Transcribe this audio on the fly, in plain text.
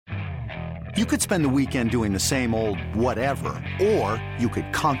You could spend the weekend doing the same old whatever, or you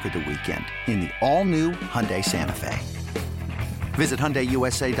could conquer the weekend in the all-new Hyundai Santa Fe. Visit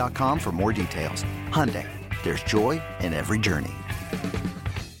HyundaiUSA.com for more details. Hyundai, there's joy in every journey.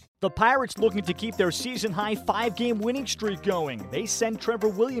 The Pirates looking to keep their season-high 5-game winning streak going. They send Trevor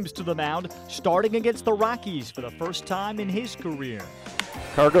Williams to the mound, starting against the Rockies for the first time in his career.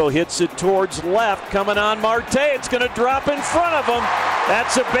 Cargo hits it towards left, coming on Marte. It's going to drop in front of him.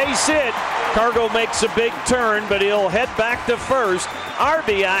 That's a base hit. Cargo makes a big turn, but he'll head back to first.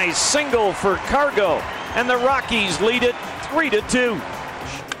 RBI single for Cargo, and the Rockies lead it 3-2.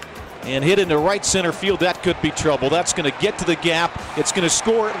 And hit into right center field, that could be trouble. That's going to get to the gap. It's going to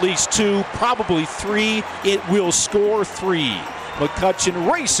score at least 2, probably 3. It will score 3.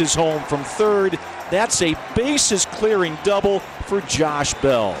 McCutchen races home from third. That's a bases-clearing double for Josh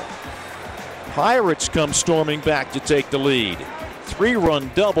Bell. Pirates come storming back to take the lead. 3-run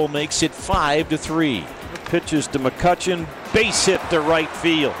double makes it 5-3. Pitches to McCutchen, base hit to right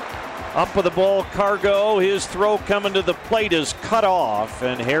field. Up with the ball, Cargo. His throw coming to the plate is cut off,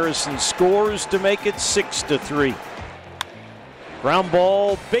 and Harrison scores to make it 6-3. Ground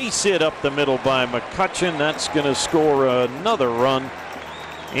ball, base hit up the middle by McCutchen. That's going to score another run.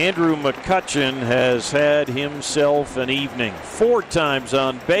 Andrew McCutchen has had himself an evening. 4 times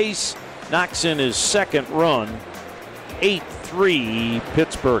on base, knocks in his second run. 8-3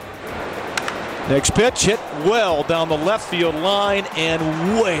 Pittsburgh. Next pitch hit well down the left field line and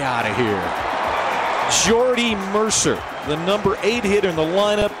way out of here. Jordy Mercer, the number 8 hitter in the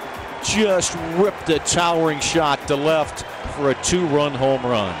lineup, just ripped a towering shot to left for a 2-run home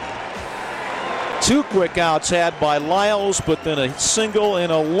run. 2 quick outs had by Lyles, but then a single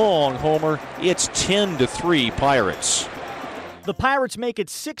and a long homer. It's 10-3 Pirates. The Pirates make it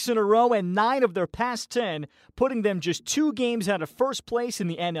 6 in a row and 9 of their past 10, putting them just 2 games out of first place in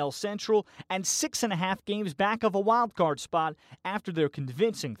the NL Central and 6.5 games back of a wild-card spot after their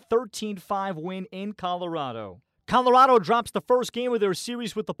convincing 13-5 win in Colorado. Colorado drops the first game of their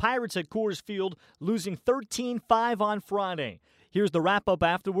series with the Pirates at Coors Field, losing 13-5 on Friday. Here's the wrap-up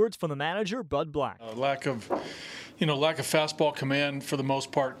afterwards from the manager, Bud Black. Lack of fastball command for the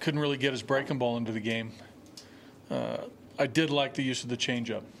most part. Couldn't really get his breaking ball into the game. I did like the use of the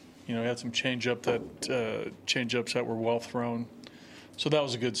changeup. He had some changeups that were well thrown, so that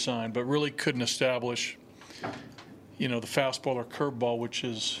was a good sign. But really couldn't establish, the fastball or curveball, which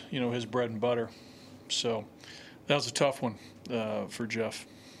is his bread and butter. So that was a tough one for Jeff.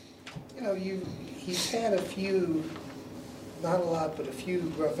 He's had a few, not a lot, but a few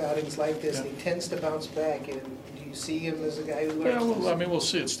rough outings like this, and he tends to bounce back. And do you see him as a guy who learns? Yeah, we'll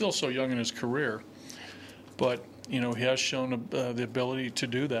see. It's still so young in his career, but he has shown the ability to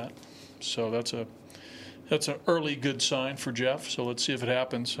do that. So that's an early good sign for Jeff. So let's see if it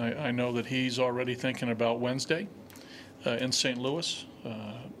happens. I know that he's already thinking about Wednesday in St. Louis.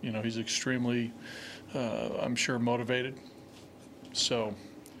 He's extremely, I'm sure, motivated. So,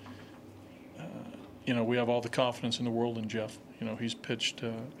 we have all the confidence in the world in Jeff. He's pitched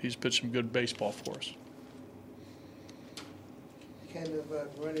some good baseball for us. Kind of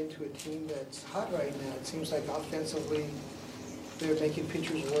run into a team that's hot right now. It seems like offensively they're making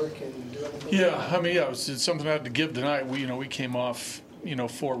pitchers work and do everything. Yeah, it's something I had to give tonight. We came off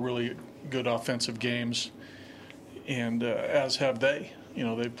 4 really good offensive games, and as have they.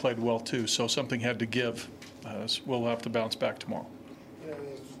 They played well too. So something had to give. We'll have to bounce back tomorrow.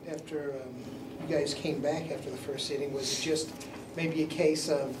 After you guys came back after the first inning, was it just maybe a case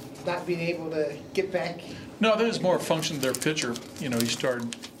of not being able to get back? No, that was more a function of their pitcher. He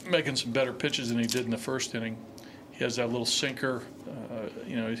started making some better pitches than he did in the first inning. He has that little sinker.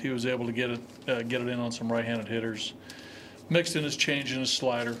 He was able to get it in on some right-handed hitters. Mixed in his change and his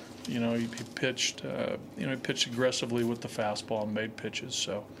slider. He pitched. He pitched aggressively with the fastball and made pitches.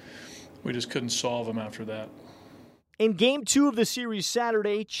 So we just couldn't solve him after that. In Game 2 of the series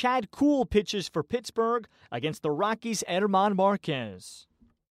Saturday, Chad Kuhl pitches for Pittsburgh against the Rockies' German Marquez.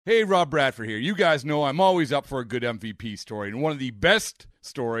 Hey, Rob Bradford here. You guys know I'm always up for a good MVP story, and one of the best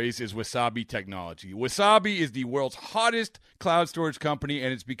stories is Wasabi Technology. Wasabi is the world's hottest cloud storage company,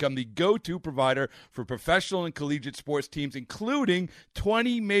 and it's become the go-to provider for professional and collegiate sports teams, including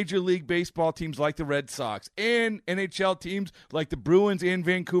 20 Major League Baseball teams like the Red Sox and NHL teams like the Bruins and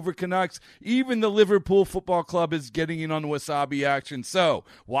Vancouver Canucks. Even the Liverpool Football Club is getting in on the Wasabi action. So,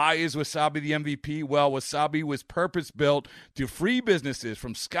 why is Wasabi the MVP? Well, Wasabi was purpose-built to free businesses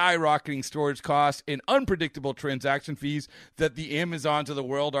from skyrocketing storage costs and unpredictable transaction fees that the Amazons of the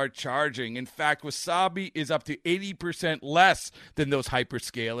world are charging. In fact, Wasabi is up to 80% less than those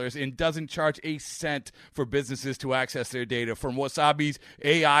hyperscalers and doesn't charge a cent for businesses to access their data. From Wasabi's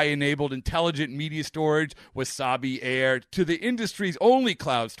AI-enabled intelligent media storage, Wasabi Air, to the industry's only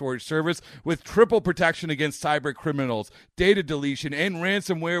cloud storage service with triple protection against cyber criminals, data deletion, and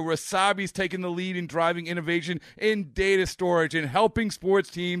ransomware, Wasabi's taken the lead in driving innovation in data storage and helping sports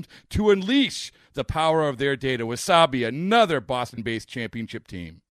teams to unleash the power of their data. Wasabi, another Boston-based championship team.